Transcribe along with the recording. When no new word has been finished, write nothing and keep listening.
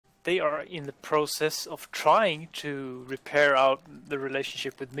they are in the process of trying to repair out the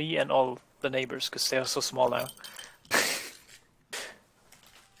relationship with me and all the neighbors because they are so small now.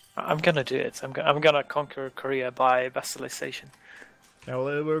 I'm gonna do it. I'm gonna conquer Korea by vassalization. Yeah,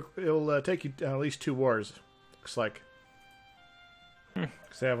 well, it'll take you at least 2 wars. Looks like.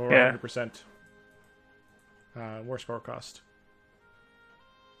 Because they have over 100% war score cost.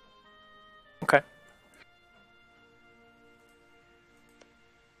 Okay.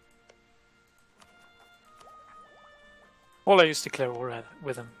 Well, I used to declare war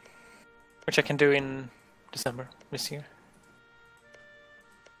with them, which I can do in December this year.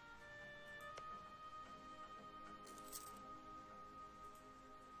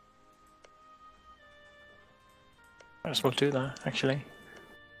 I just will do that, actually.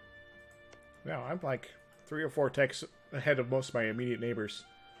 No, I'm like 3 or 4 techs ahead of most of my immediate neighbors.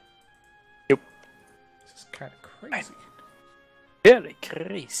 Yep. This is kind of crazy. Very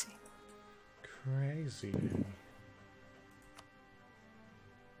crazy. Crazy.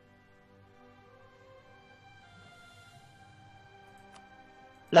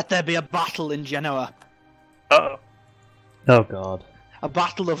 Let there be a battle in Genoa. Uh-oh. Oh god. A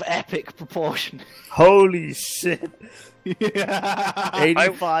battle of epic proportion. Holy shit! Yeah.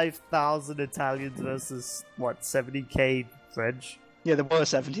 85,000 Italians versus, what, 70k French? Yeah, there were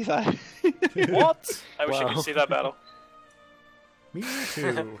 75. What? I wish I could see that battle. Me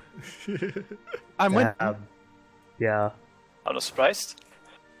too. I'm with. Yeah. I'm not surprised.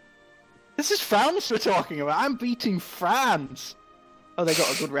 This is France we're talking about. I'm beating France. Oh, they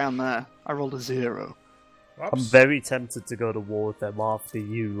got a good round there. I rolled a 0. Whoops. I'm very tempted to go to war with them after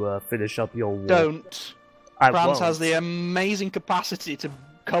you finish up your war. Don't. I France won't. has the amazing capacity to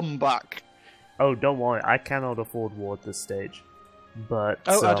come back. Oh, don't worry. I cannot afford war at this stage. But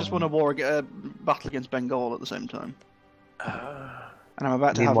Oh, I just won a battle against Bengal at the same time. And I'm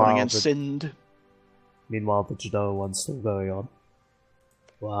about to have one Meanwhile, against Sindh. Meanwhile, the Genoa one's still going on.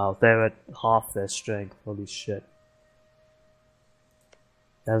 Wow, they're at half their strength. Holy shit.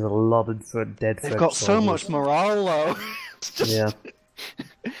 There's a lot of dead They've French got so soldiers. much morale, though. It's just... Yeah.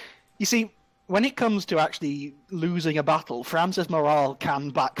 You see, when it comes to actually losing a battle, France's morale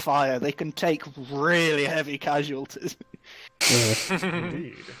can backfire. They can take really heavy casualties.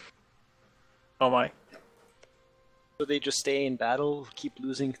 Indeed. Oh my. So they just stay in battle, keep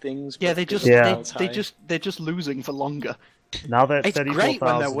losing things. Yeah, but they get just the Yeah. morales they're high? just losing for longer. Now they're It's 34,000 great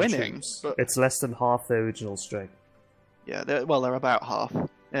when they're winning, troops. but- It's less than half their original strength. Yeah, they're about half.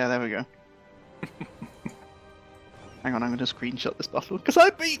 Yeah, there we go. Hang on, I'm going to screenshot this battle because I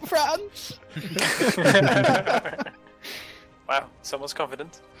beat France. Wow, someone's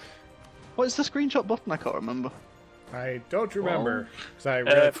confident. What is the screenshot button? I can't remember. I don't remember. 'Cause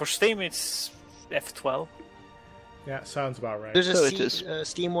I For Steam, it's F12. yeah, sounds about right. There's a So it is.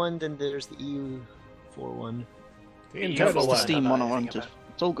 Steam one, then there's the EU4 one. The Yeah, internal It's the one. Steam I one don't I know anything wanted.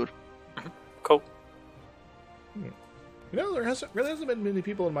 It's all good. Cool. You know, there really hasn't been many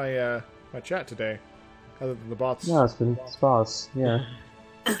people in my my chat today, other than the bots. No, it's been sparse, yeah.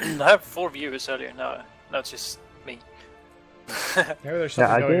 I have 4 viewers earlier, now it's just me. Maybe there's Yeah,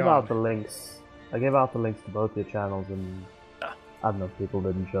 something I going gave on. out the links. I gave out the links to both your channels, and Ah. I don't know, people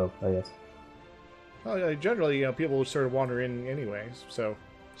didn't show, I guess. Well, generally, people would sort of wander in anyways. So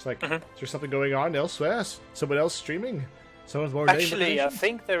it's like, is there something going on elsewhere? Someone else streaming? Someone's more. Actually, I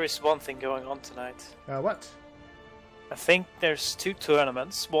think there is one thing going on tonight. What? I think there's 2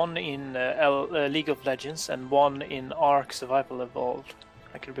 tournaments, one in League of Legends and one in Ark Survival Evolved.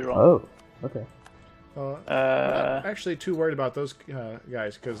 I could be wrong. Oh, okay. I'm actually too worried about those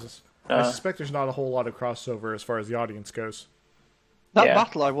guys because I suspect there's not a whole lot of crossover as far as the audience goes. That Yeah.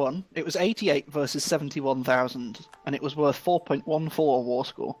 battle I won, it was 88 versus 71,000, and it was worth 4.14 war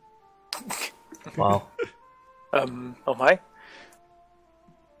score. Wow. Oh my.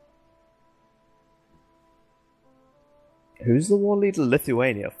 Who's the war leader?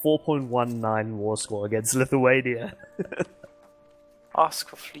 Lithuania. 4.19 war score against Lithuania. Ask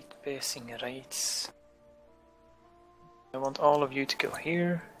for fleet basing rates. I want all of you to go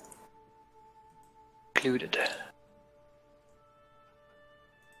here. Included.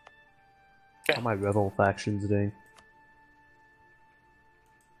 How are my rebel factions doing?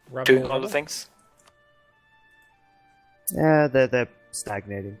 Doing all the things. Yeah, they're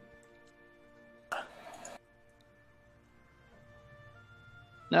stagnating.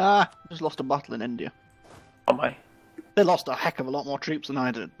 Nah, just lost a battle in India. Oh my. They lost a heck of a lot more troops than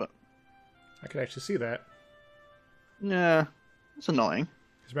I did, but I can actually see that. yeah, it's annoying.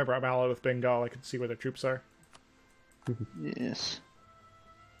 Because remember, I'm allied with Bengal. I can see where their troops are. Yes.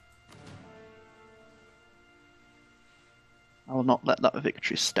 I will not let that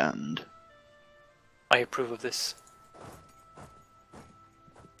victory stand. I approve of this.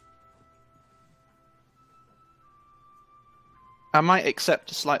 I might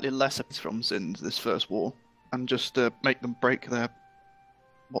accept a slightly lesser from Sind this first war, and just make them break their...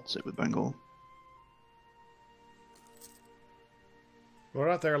 What's it with Bengal? What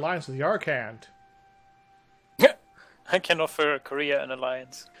about their alliance with the Arkhand? I can offer Korea an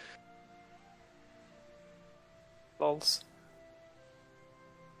alliance. Lols.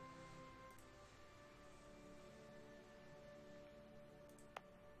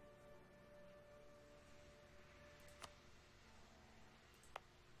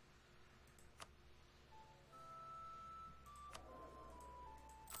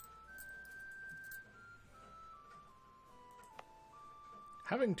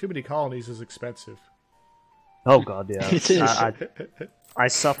 Having too many colonies is expensive. Oh god, yeah. It is. I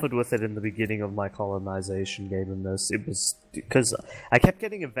suffered with it in the beginning of my colonization game in this. It was because I kept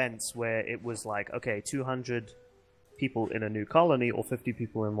getting events where it was like, okay, 200 people in a new colony or 50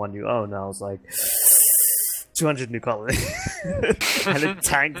 people in one you own. And I was like, 200 new colony, and it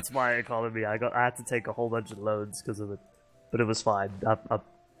tanked my economy. I had to take a whole bunch of loans because of it, but it was fine.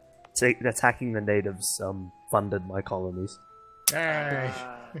 Attacking the natives funded my colonies. Hey.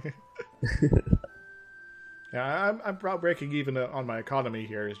 Yeah, I'm breaking even on my economy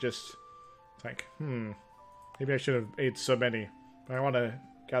here. It's just like, maybe I should have made so many. But I want to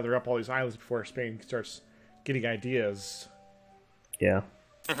gather up all these islands before Spain starts getting ideas. Yeah.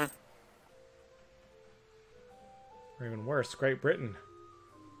 Or even worse, Great Britain.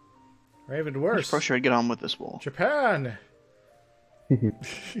 Or even worse, Prussia would get on with this war. Japan.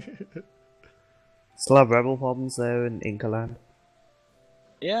 Still have rebel problems there in Incaland.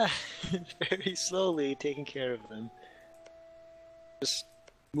 Yeah, very slowly taking care of them. Just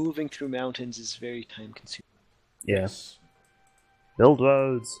moving through mountains is very time consuming. Yes. Build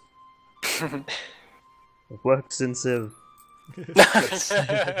roads. It works in Civ.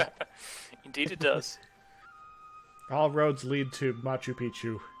 Indeed it does. All roads lead to Machu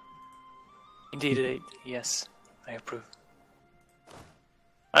Picchu. Indeed, yes, I approve.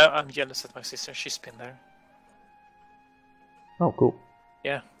 I'm jealous at my sister. She's been there. Oh, cool.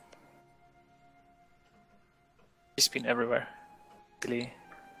 Yeah. She's been everywhere. Silly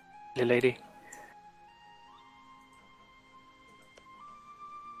lady.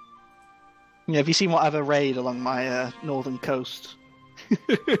 Yeah, have you seen what other raid along my northern coast?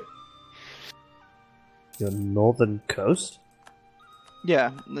 Your northern coast?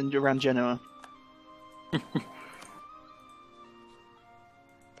 Yeah, and around Genoa.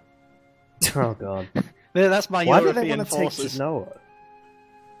 Oh god. Yeah, that's my Why do European they want to take forces. Genoa?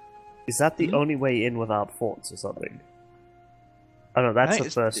 Is that the only way in without forts or something? Oh no, that's No, the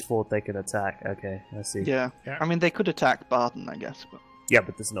it's- first fort they can attack. Okay, I see. Yeah. Yeah. I mean they could attack Baden, I guess, but Yeah,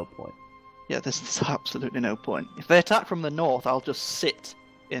 but there's no point. yeah, there's absolutely no point. If they attack from the north, I'll just sit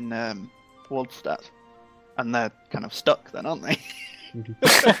in Waldstadt, and they're kind of stuck then, aren't they?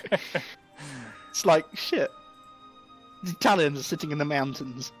 It's like shit. The Italians are sitting in the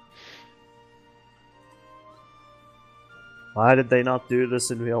mountains. Why did they not do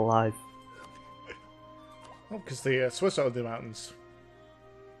this in real life? Oh, because the Swiss own the mountains.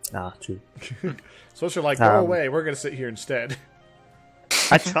 Ah, true. Swiss are like, go away, we're going to sit here instead.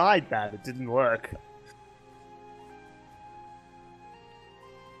 I tried that, it didn't work.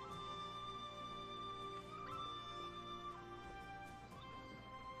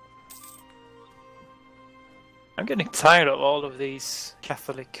 I'm getting tired of all of these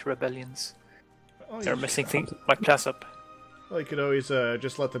Catholic rebellions. Oh, They're you- messing my class up. Well, you could always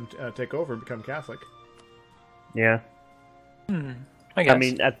just let them take over and become Catholic. Yeah. I guess. I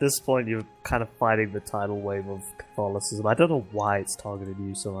mean, at this point, you're kind of fighting the tidal wave of Catholicism. I don't know why it's targeted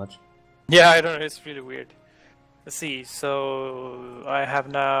you so much. Yeah, I don't know, it's really weird. Let's see, so I have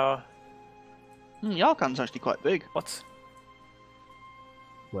now... Yarkan's actually quite big. What?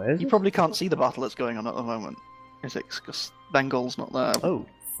 Where is You it? probably can't see the battle that's going on at the moment. Is it? Because Bengal's not there. Oh,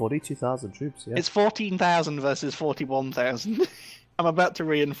 42,000 troops, yeah. It's 14,000 versus 41,000. I'm about to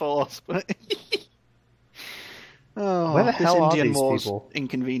reinforce, but... oh, Where the this hell are Indian these war's people?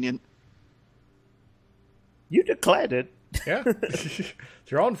 inconvenient. You declared it. Yeah? It's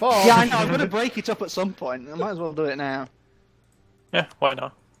your own fault. Yeah, I know, I'm going to break it up at some point. I might as well do it now. Yeah, why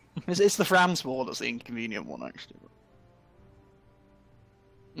not? It's the France war that's the inconvenient one, actually.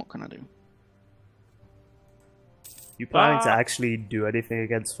 What can I do? You planning to actually do anything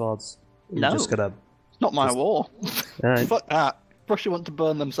against France? You're No. just gonna... It's not my war. Alright. Fuck that. Russia want to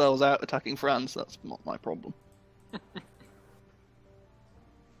burn themselves out attacking France. That's not my problem.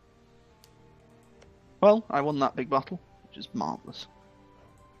 Well, I won that big battle. which is marvelous.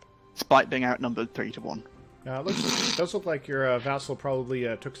 Despite being outnumbered 3-1. Does look like your vassal probably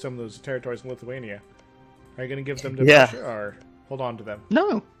took some of those territories in Lithuania. Are you going to give them to Yeah. Russia, or hold on to them?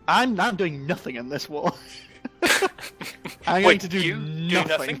 No, I'm doing nothing in this war. I'm going to do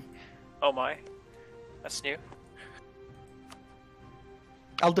nothing. Oh my. That's new.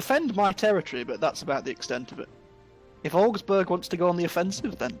 I'll defend my territory, but that's about the extent of it. If Augsburg wants to go on the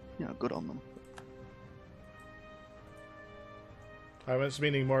offensive, then, good on them. I was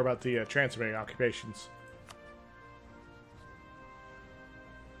meaning more about the transferring occupations.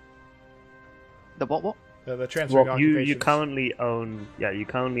 The what? The transferring Well, occupations. you currently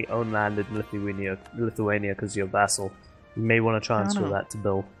own land in Lithuania because you're a vassal. You may want to transfer that to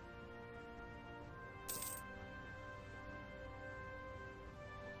Bill.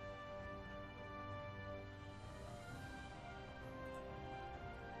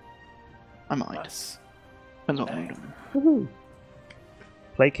 I might. Nice. Depends what I'm doing. Woohoo!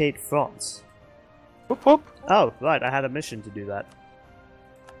 Placate France. Whoop whoop. Oh, right, I had a mission to do that.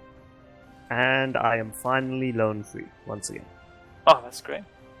 And I am finally loan free, once again. Oh, that's great.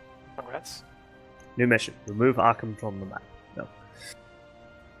 Congrats. New mission. Remove Arkham from the map. No.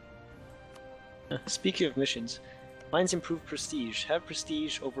 Speaking of missions, mine's improved prestige. Have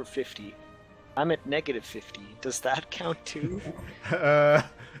prestige over 50. I'm at negative 50. Does that count too? Are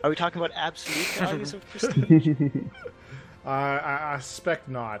we talking about absolute values of prestige? I suspect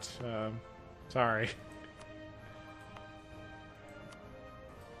not. Sorry.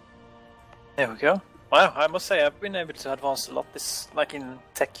 There we go. Wow, I must say I've been able to advance a lot this, like in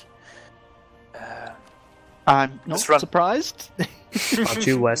tech. I'm not Let's run. surprised. Aren't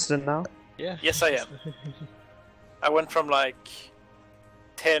you Western now? Yeah. Yes, I am. I went from like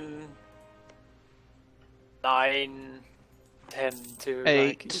 10, 9, 10 to 8,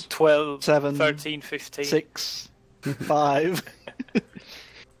 like 12, 7, 13, 15. 6, 5.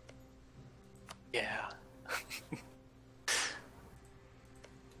 Yeah.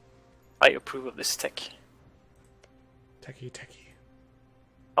 I approve of this tech. Techie.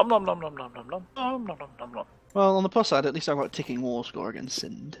 Nom nom nom nom nom nom nom nom nom nom nom nom. Well, on the plus side, at least I've got a ticking war score against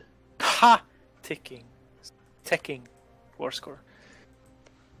Sind. Ha! Ticking. War score.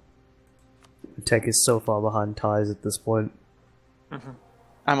 Tech is so far behind ties at this point.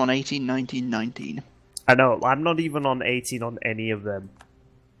 I'm on 18, 19, 19. I know, I'm not even on 18 on any of them.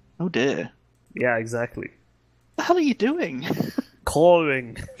 Oh dear. Yeah, exactly. What the hell are you doing?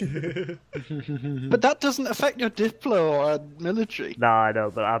 Calling. But that doesn't affect your diplo or military. Nah, I know,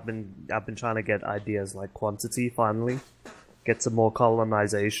 but I've been trying to get ideas like quantity finally. Get some more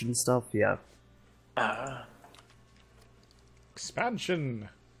colonization stuff, yeah. Expansion.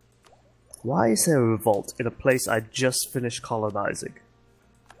 Why is there a revolt in a place I just finished colonizing?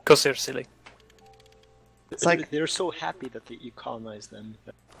 Because they're silly. It's like they're so happy that you colonize them.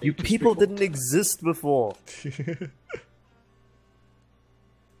 you people didn't exist before.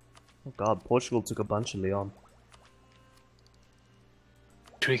 Oh god, Portugal took a bunch of Leon.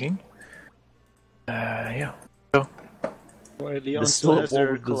 Intriguing. Yeah. Go. Or Leon There's still still has a war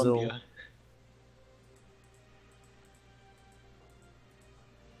their with Brazil. Colombia.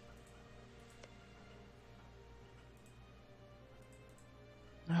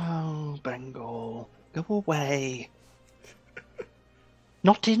 Oh, Bengal. Go away.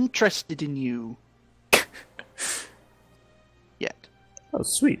 Not interested in you. Yet. Oh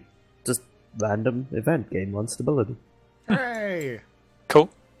sweet. Just random event, gain 1 stability. Hooray! Cool.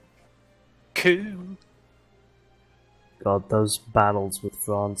 God, those battles with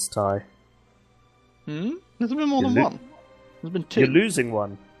France, Ty. There's been more than You're one. There's been 2. You're losing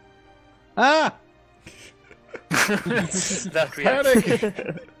one. Ah! That reaction.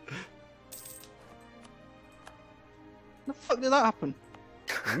 Panic! The fuck did that happen?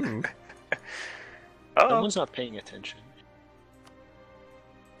 Oh, Someone's not paying attention.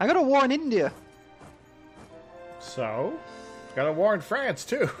 I got a war in India. So, got a war in France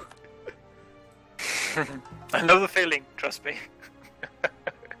too. I know the feeling. Trust me.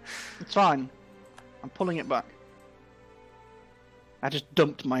 It's fine. I'm pulling it back. I just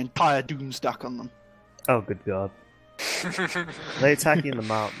dumped my entire Doom stack on them. Oh good god. They attacking the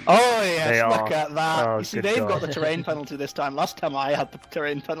mountain. Oh yes, They look are. at that. Oh, You see, good they've God. got the terrain penalty this time. Last time I had the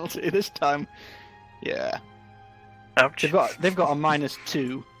terrain penalty. This time, yeah, Ouch. they've got a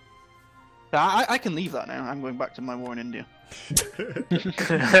 -2. So I can leave that now. I'm going back to my war in India. Yeah,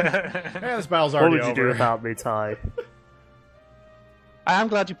 this battle's What already would you do over. without me, Ty? I am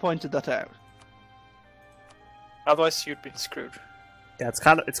glad you pointed that out. Otherwise, you'd been screwed. Yeah, it's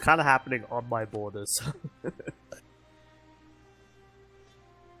kind of happening on my borders.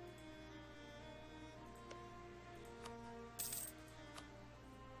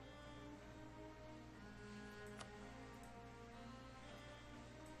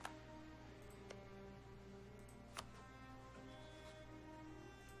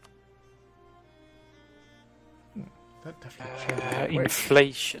 That definitely changed. Wait.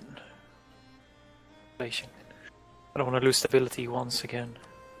 Inflation. Inflation. I don't want to lose stability once again.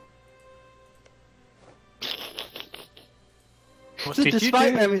 What So did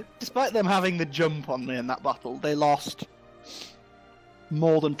despite them having the jump on me in that battle, they lost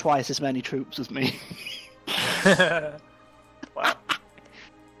more than twice as many troops as me. Wow.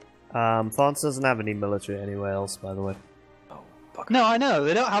 France doesn't have any military anywhere else, by the way. Oh, bugger. No, I know,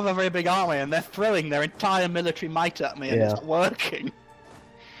 they don't have a very big army, and they're throwing their entire military might at me, and it's not working.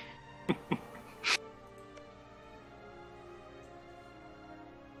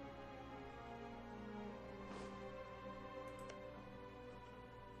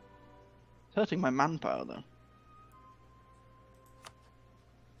 It's hurting my manpower, though.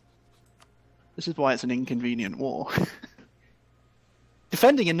 This is why it's an inconvenient war.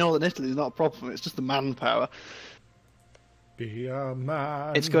 Defending in northern Italy is not a problem, it's just the manpower. Be a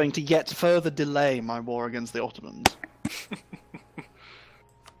man. It's going to yet further delay my war against the Ottomans.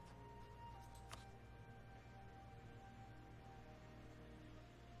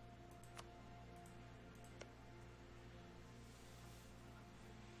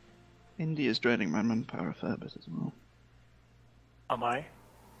 India's draining my manpower a fair bit as well. Am I?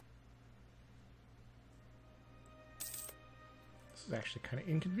 This is actually kind of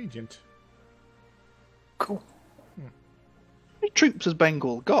inconvenient. Cool. How many troops has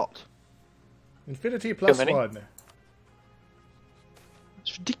Bengal got? Infinity plus many? 1.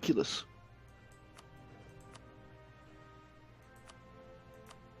 It's ridiculous.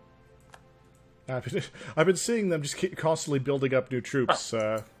 I've been seeing them just keep constantly building up new troops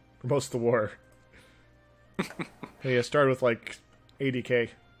for most of the war. They started with like 80k.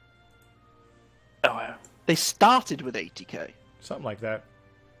 Oh, yeah. They started with 80k. Something like that.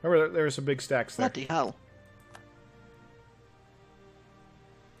 Remember, there were some big stacks there. Bloody hell.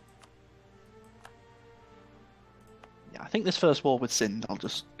 Yeah, I think this first war with Sind, I'll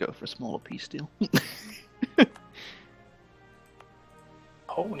just go for a smaller peace deal.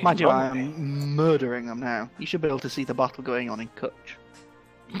 Holy Mind you, I moly. am murdering them now. You should be able to see the battle going on in Kutch.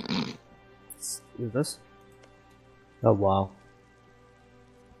 Let's do this. Oh wow.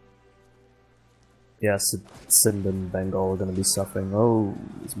 Yes, Sind and Bengal are going to be suffering. Oh,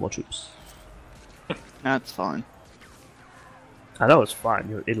 there's more troops. That's fine. I know it's fine,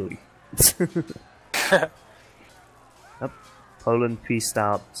 you're Italy. Yep. Poland pieced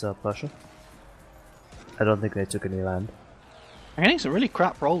out Prussia. I don't think they took any land. I'm getting some really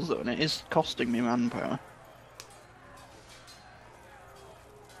crap rolls though, and it is costing me manpower.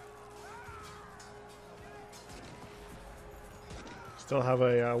 Still have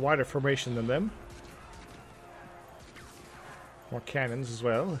a wider formation than them. More cannons as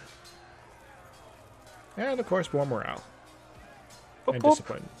well. And of course more morale. Boop, And boop.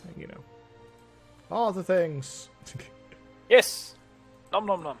 discipline, you know. All the things. Yes! Nom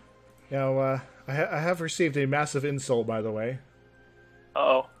nom nom. Now, I have received a massive insult, by the way.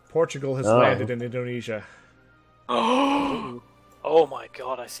 Uh-oh. Portugal has Oh. landed in Indonesia. Oh my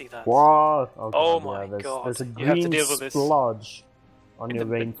god, I see that. What? Oh God, my there's, god. There's a You have to green deal with this. splodge on In your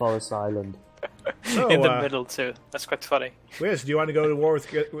the mid- rainforest island. So, In the middle, too. That's quite funny. Wiz, do you want to go to war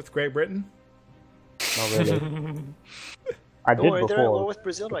with Great Britain? Not really. I Don't did worry, they're at war before. with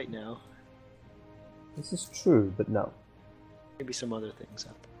Brazil right now. This is true, but no. Maybe some other things.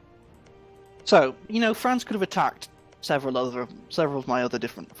 So, you know, France could have attacked several of my other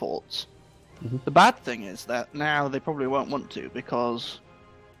different forts. Mhm. The bad thing is that now they probably won't want to, because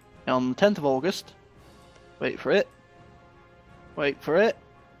on the 10th of August, wait for it,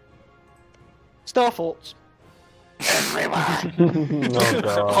 Star forts. Everywhere! Oh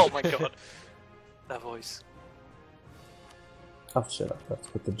god. Oh my god. That voice. Oh shit, let's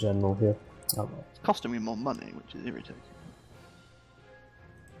put the general here. Oh, well. It's costing me more money, which is irritating.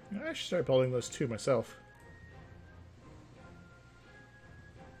 I should start building those too myself.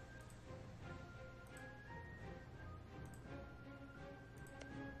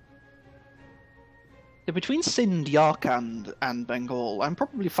 So between Sind, Yarkand, and Bengal, I'm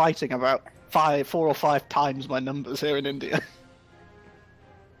probably fighting about 4 or 5 times my numbers here in India.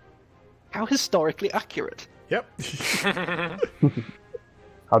 How historically accurate. Yep.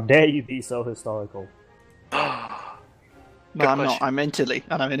 How dare you be so historical? No, I'm question. not. I'm in Italy,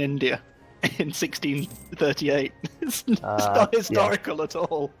 and I'm in India in 1638. It's yeah. not historical at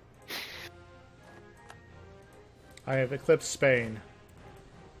all. I have eclipsed Spain.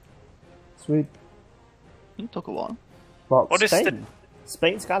 Sweet. It took a while. Well, What is Spain.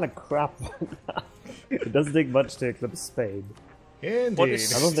 Spain's kind of crap. It doesn't take much to eclipse Spain. Indeed. What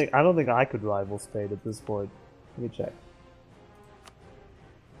is- I don't think I could rival Spain at this point. Let me check.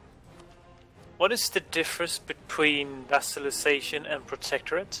 What is the difference between vassalization and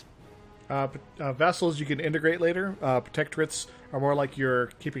protectorate? Vassals you can integrate later. Protectorates are more like you're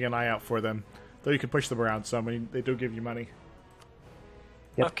keeping an eye out for them. Though you can push them around some, they do give you money.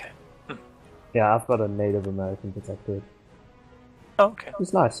 Yep. Okay. Yeah, I've got a Native American protectorate. Okay.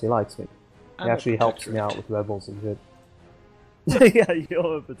 He's nice, he likes me. He I'm a actually helps me out protectorate. with rebels and shit. Yeah,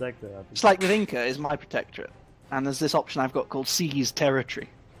 you're a protector. I think. It's like with Inca is my protectorate, and there's this option I've got called Seize Territory.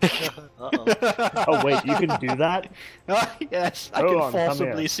 Uh-oh. Oh wait, you can do that? Yes, I Hold can on, come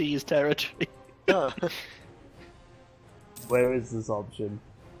forcibly here. seize territory. Where is this option?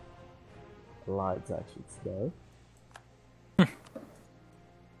 Allied actions, no.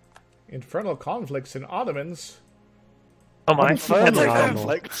 Infernal conflicts in Ottomans. Oh my. Infernal Infernal.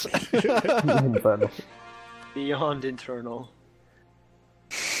 conflicts. Infernal. Beyond internal.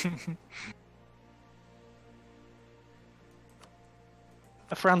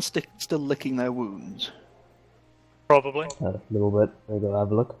 Are France still licking their wounds? Probably. A little bit. There you go,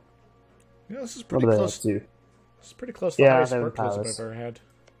 have a look. Yeah, this is What pretty are they up close. to? This is pretty close to the Yeah, highest they're in work tools Paris. I've ever had.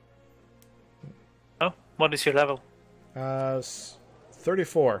 Oh, what is your level?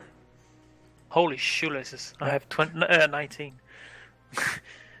 34. Holy shoelaces! I have 19.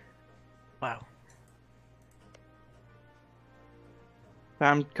 Wow.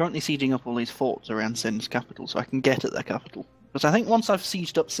 I'm currently sieging up all these forts around Sin's capital, so I can get at their capital. Because I think once I've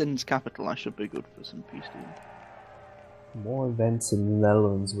sieged up Sin's capital, I should be good for some peace deal. More events in the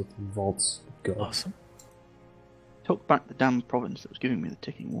Netherlands with revolts. Go. Awesome. Took back the damn province that was giving me the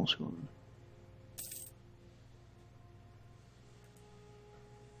ticking war score.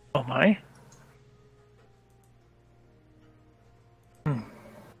 Oh my.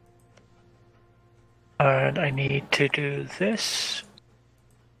 And I need to do this.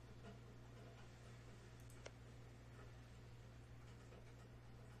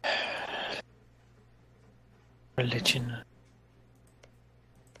 Religion.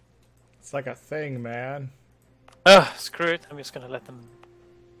 It's like a thing, man. Screw it. I'm just gonna let them.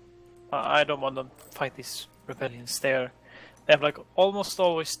 I don't want them to fight these rebellions. They have like almost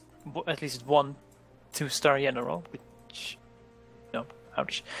always at least one 2-star general, which no,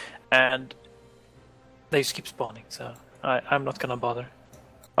 ouch, and they just keep spawning. So I'm not gonna bother.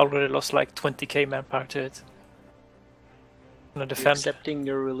 I already lost like 20k manpower to it. I'm gonna You're defend. accepting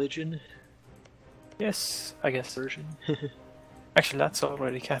your religion Yes, I guess. version. Actually, that's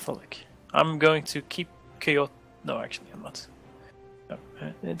already Catholic. I'm going to keep Kyoto. No, actually, I'm not. No,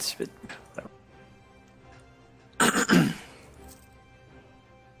 it's a bit. No.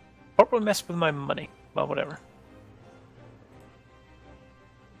 Probably mess with my money, but whatever.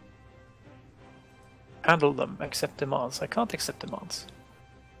 Handle them, accept demands. I can't accept demands.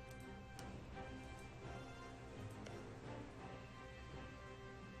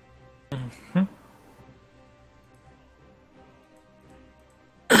 Mm-hmm.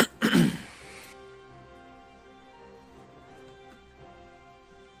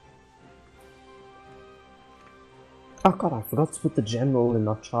 Oh god, I forgot to put the general in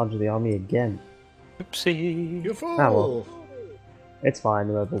not charge of the army again. Oopsie. You fool! well. It's fine,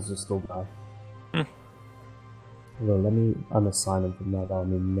 the rebels will still die. Well, let me unassign them from that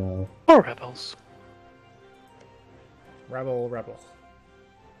army now. Or rebels. Rebel, rebel.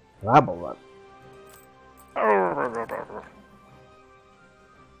 Rabble run.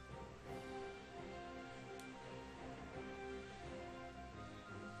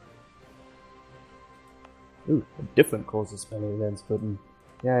 Ooh, a different cause of spelling events button.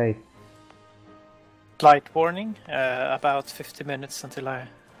 Yay. Light warning. About 50 minutes until I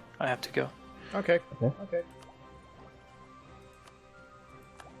have to go. Okay. Okay. Okay.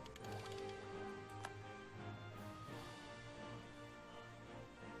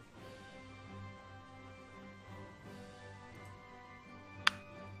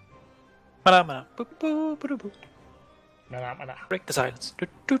 Mana, boop, boop, boop, boop. Mana, mana. Break the silence. Do,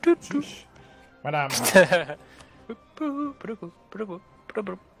 do, do, do. Mana, mana. Boop, boop, boop, boop, boop,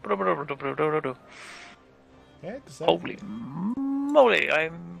 boop, boop, boop, boop, boop. Yeah, Holy moly,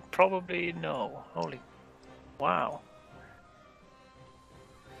 I'm probably no. Holy wow.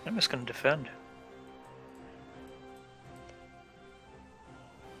 I'm just gonna defend.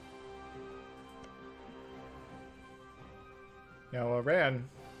 Now, Ran, do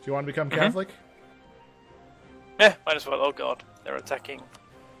you want to become Catholic? Yeah, might as well. Oh god, they're attacking.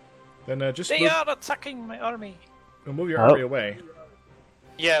 Then just They move, are attacking my army. move your Oh. army away.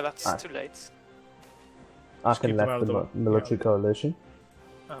 Yeah, that's Ah. too late. I keep can them left out of the the- military coalition.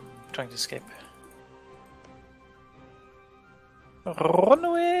 I'm trying to escape. Run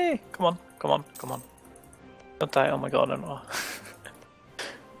away! Come on, come on, come on. Don't die, oh my god, no.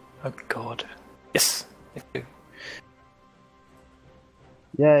 Oh god. Yes, they do.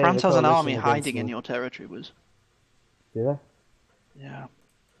 Yeah, France the has an coalition army against hiding me. in your territory, was. Do they? Yeah.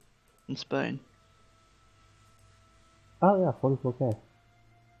 In Spain. Oh yeah, 44k.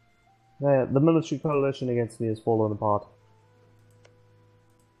 Yeah, the military coalition against me has fallen apart.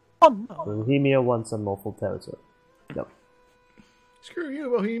 Oh no. Bohemia wants unlawful territory. Yep. Screw you,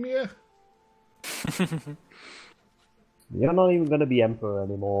 Bohemia. You're not even going to be emperor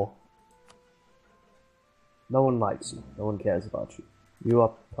anymore. No one likes you. No one cares about you. You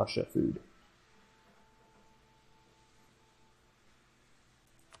are Prussia food.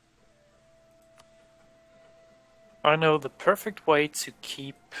 I know the perfect way to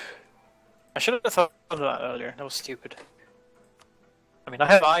keep... I should have thought of that earlier, that was stupid. I mean, I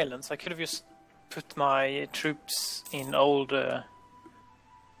have islands, I could have just put my troops in old...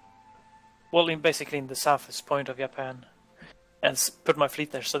 well, basically in the southest point of Japan. And put my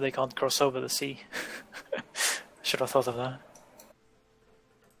fleet there so they can't cross over the sea. I should have thought of that.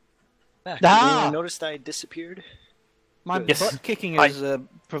 Back. Ah! You noticed I disappeared? My Yes. butt kicking has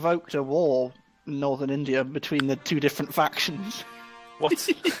provoked a war in northern India between the two different factions. What?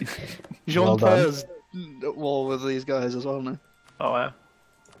 Jean Well done. Pierre's at war with these guys as well now. Oh, wow.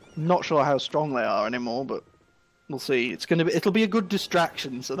 Not sure how strong they are anymore, but we'll see. It'll be a good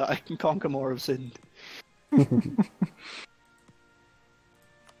distraction so that I can conquer more of Sind.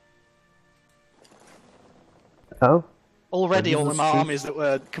 Oh? Already, This all is the true. armies that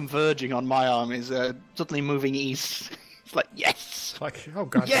were converging on my armies are suddenly moving east. It's like, yes! Like, oh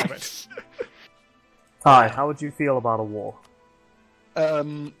god damn it. Yes! Hi, how would you feel about a war?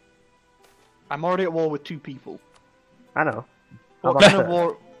 I'm already at war with two people. I know. How What about kind of that?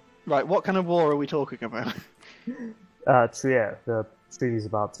 war? Right, what kind of war are we talking about? Trier. The treaty's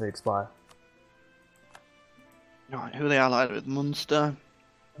about to expire. Right, who are they allied with? Munster.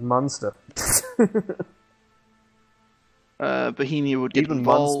 Munster. Bohemia would get Even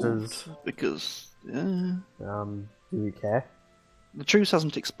involved Munsters. because Do you care? the truce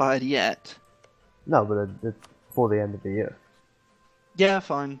hasn't expired yet. No, but it's before the end of the year. Yeah,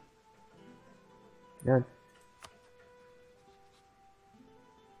 fine. Yeah.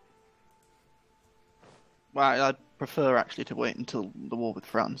 Well, I'd prefer actually to wait until the war with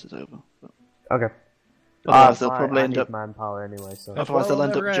France is over. But Okay. otherwise, they'll probably I end need up. manpower anyway, so. Otherwise, they'll Well,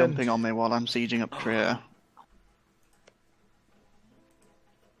 end up never end. jumping on me while I'm sieging up Trier.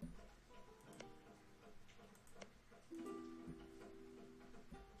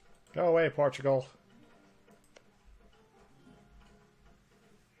 Go away, Portugal.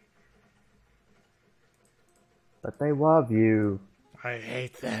 But they love you. I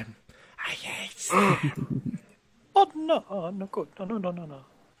hate them. I hate them. Oh no, no good. No.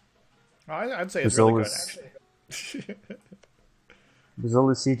 I'd say it's There's really always- good, actually. Brazil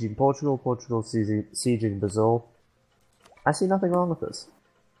is sieging Portugal, Portugal is sieging Brazil. I see nothing wrong with this.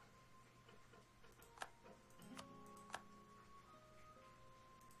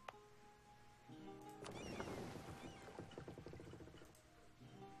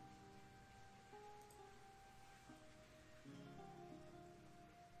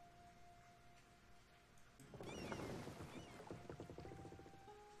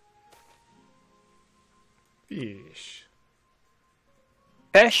 Fish.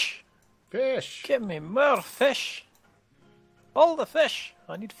 Fish! Fish. Give me more fish! All the fish!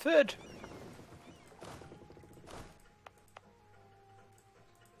 I need food!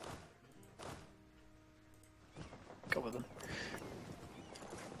 Go with them.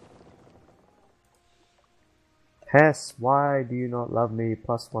 Hess, why do you not love me?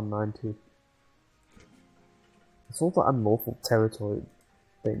 Plus 192. It's all the unlawful territory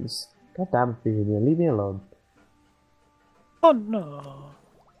things. God damn it, Bohemia, leave me alone. Oh no!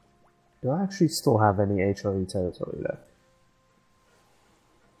 Do I actually still have any HRE territory left?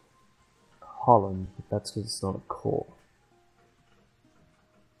 Holland, but that's because it's not a core.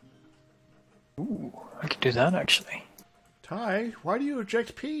 Ooh, I could do that actually. Ty, why do you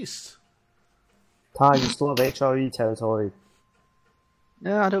reject peace? Ty, you still have HRE territory.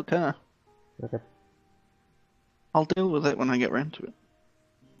 Yeah, I don't care. Okay. I'll deal with it when I get round to it.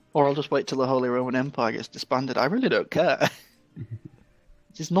 Or I'll just wait till the Holy Roman Empire gets disbanded. I really don't care.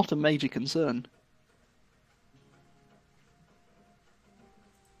 It's not a major concern.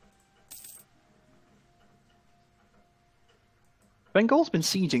 Bengal's been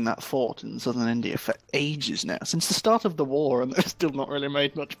sieging that fort in southern India for ages now, since the start of the war, and they've still not really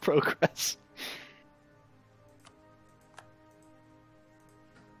made much progress.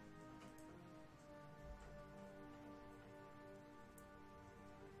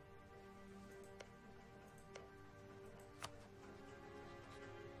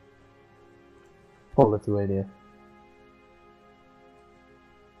 for Lithuania.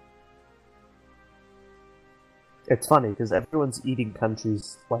 It's funny because everyone's eating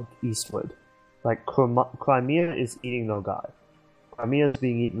countries like eastward. Like Crimea is eating Nogai. Crimea is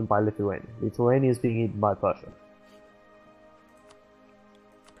being eaten by Lithuania. Lithuania is being eaten by Prussia.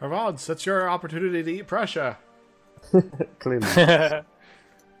 Provence, that's your opportunity to eat Prussia. Clearly.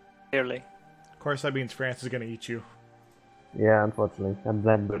 Clearly. Of course, that means France is going to eat you. Yeah, unfortunately. And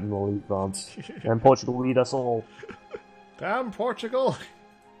then Britain will eat France. And Portugal will eat us all. Damn Portugal!